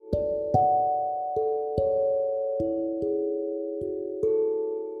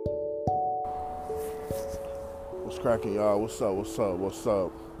cracking, y'all? What's up? What's up? What's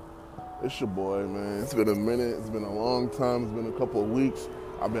up? It's your boy, man. It's been a minute. It's been a long time. It's been a couple of weeks.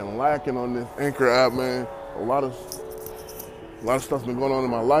 I've been lacking on this Anchor app, man. A lot of stuff's been going on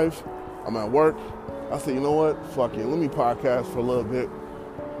in my life. I'm at work. I said, you know what? Fuck it. Let me podcast for a little bit.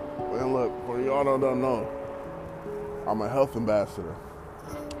 Man, look, for y'all don't know, I'm a health ambassador.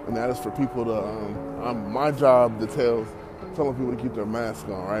 And that is for people to, my job details telling people to keep their mask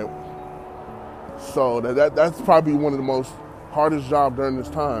on, right? So that's probably one of the most hardest jobs during this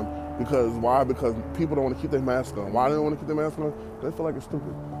time. Because why? Because people don't want to keep their mask on. Why do they don't want to keep their mask on? They feel like it's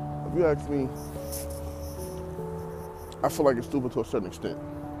stupid. If you ask me, I feel like it's stupid to a certain extent.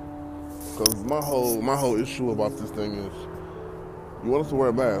 Because my whole issue about this thing is, you want us to wear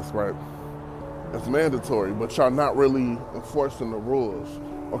a mask, right? It's mandatory, but y'all not really enforcing the rules.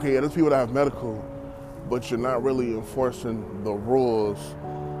 Okay, yeah, there's people that have medical, but you're not really enforcing the rules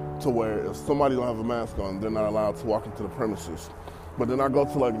to where if somebody don't have a mask on, they're not allowed to walk into the premises. But then I go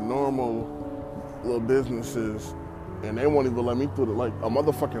to like normal little businesses and they won't even let me through like a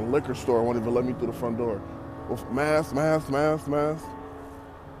motherfucking liquor store won't even let me through the front door with mask.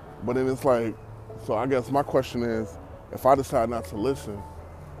 But then it's like, so I guess my question is, if I decide not to listen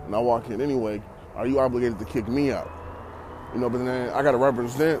and I walk in anyway, are you obligated to kick me out? You know, but then I gotta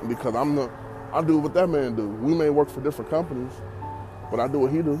represent because I do what that man do. We may work for different companies, but I do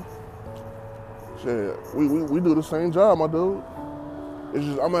what he do. Shit, we do the same job, my dude. It's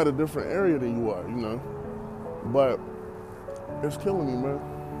just I'm at a different area than you are, you know. But it's killing me, man.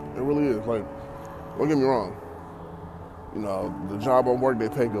 It really is. Like, don't get me wrong. You know, the job I work, they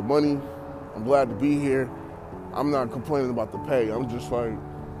pay good money. I'm glad to be here. I'm not complaining about the pay. I'm just like,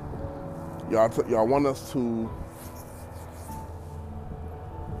 y'all want us to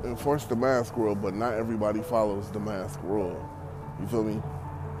enforce the mask rule, but not everybody follows the mask rule. You feel me?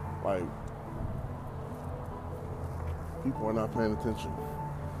 Like, people are not paying attention.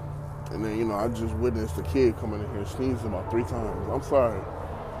 And then, you know, I just witnessed a kid coming in here sneezing about 3 times. I'm sorry.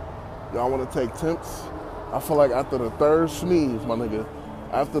 Y'all want to take temps? I feel like after the third sneeze, my nigga,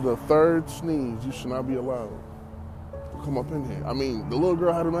 after the third sneeze, you should not be allowed to come up in here. I mean, the little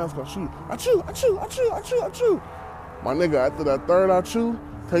girl had a mask on. She, achoo. My nigga, after that third achoo,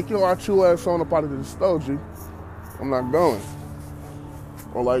 take your achoo ass on up out of the stove, G. I'm not going.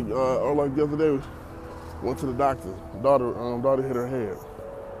 Or like the other day, went to the doctor. Daughter hit her head.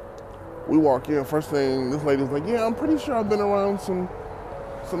 We walk in. First thing, this lady was like, "Yeah, I'm pretty sure I've been around some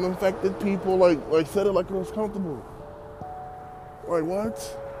infected people." Like said it like it was comfortable. Like what?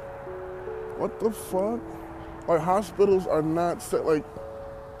 What the fuck? Like hospitals are not set. Like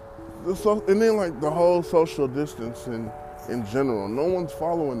and then like the whole social distancing in general. No one's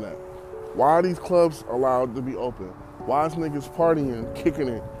following that. Why are these clubs allowed to be open? Why is niggas partying, kicking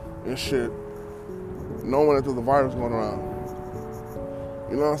it, and shit? Knowing that there's a virus going around.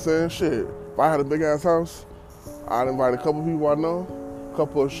 You know what I'm saying? Shit. If I had a big ass house, I'd invite a couple people I know, a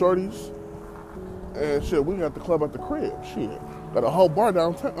couple of shorties, and shit, we got the club at the crib. Shit. Got a whole bar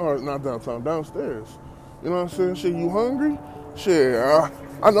downtown, or not downtown, downstairs. You know what I'm saying? Shit, you hungry? Shit,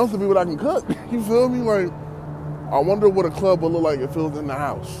 I know some people that can cook. You feel me? Like, I wonder what a club would look like if it was in the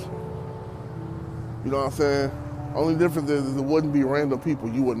house. You know what I'm saying? Only difference is it wouldn't be random people.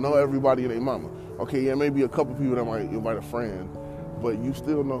 You would know everybody and their mama. Okay, yeah, maybe a couple people that might invite a friend, but you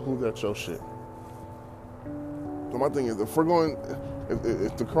still know who's at your shit. So my thing is, if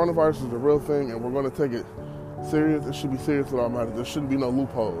the coronavirus is the real thing and we're going to take it serious, it should be serious with all matters. There shouldn't be no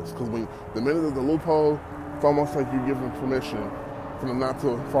loopholes, because the minute there's a loophole, it's almost like you're giving permission for them not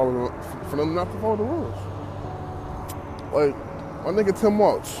to follow the rules. Like my nigga Tim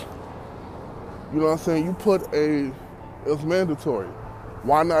Walsh, you know what I'm saying? It's mandatory.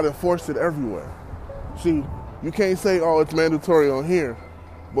 Why not enforce it everywhere? See, you can't say, oh, it's mandatory on here,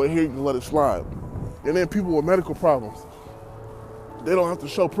 but here you can let it slide. And then people with medical problems, they don't have to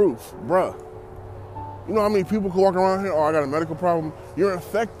show proof. Bruh. You know how many people can walk around here, oh, I got a medical problem? You're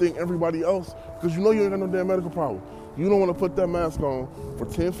infecting everybody else because you know you ain't got no damn medical problem. You don't want to put that mask on for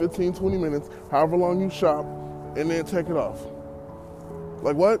 10, 15, 20 minutes, however long you shop, and then take it off.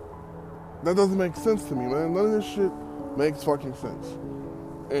 Like what? That doesn't make sense to me, man. None of this shit makes fucking sense.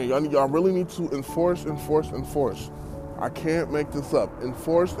 And y'all really need to enforce. I can't make this up.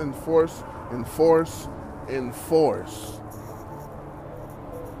 Enforce. And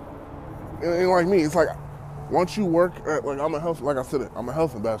like me, it's like once you work at, like I'm a health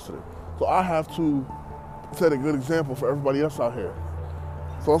ambassador. So I have to set a good example for everybody else out here.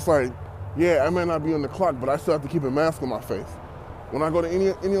 So it's like, yeah, I may not be on the clock, but I still have to keep a mask on my face when I go to any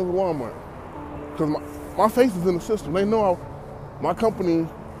of the Walmart. Because my face is in the system. They know my company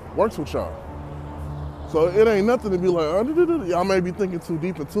works with y'all. So it ain't nothing to be like, y'all may be thinking too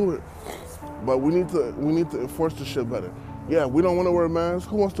deep into it, but we need to enforce this shit better. Yeah, we don't want to wear masks.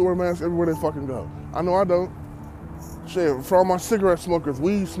 Who wants to wear masks everywhere they fucking go? I know I don't. Shit, for all my cigarette smokers,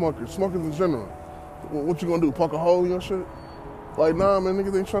 weed smokers, smokers in general, what you gonna do? Poke a hole in your shit? Like, nah, man,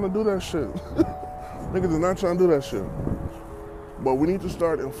 niggas ain't trying to do that shit. Niggas is not trying to do that shit. But we need to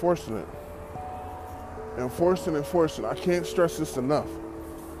start enforcing it. Enforcing. I can't stress this enough.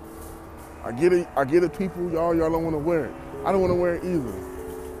 I get it, people. Y'all don't want to wear it. I don't want to wear it either.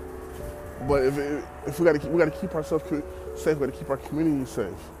 But if we gotta keep ourselves safe. We gotta keep our community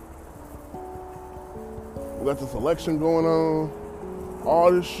safe. We got this election going on,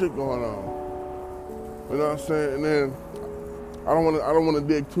 all this shit going on. You know what I'm saying? And then I don't want to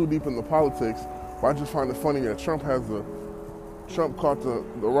dig too deep into politics, but I just find it funny that Trump caught the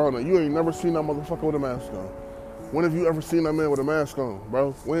Rona. You ain't never seen that motherfucker with a mask on. When have you ever seen that man with a mask on,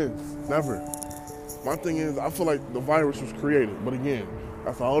 bro? When? Never. My thing is, I feel like the virus was created, but again,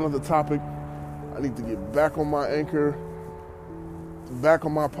 that's a whole other topic. I need to get back on my anchor, back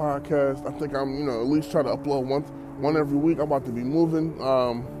on my podcast. I think I'm, at least try to upload one every week. I'm about to be moving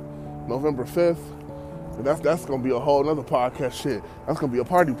November 5th. And that's gonna be a whole nother podcast shit. That's gonna be a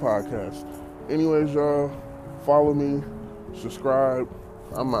party podcast. Anyways, y'all, follow me, subscribe.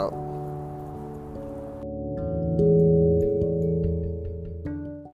 I'm out.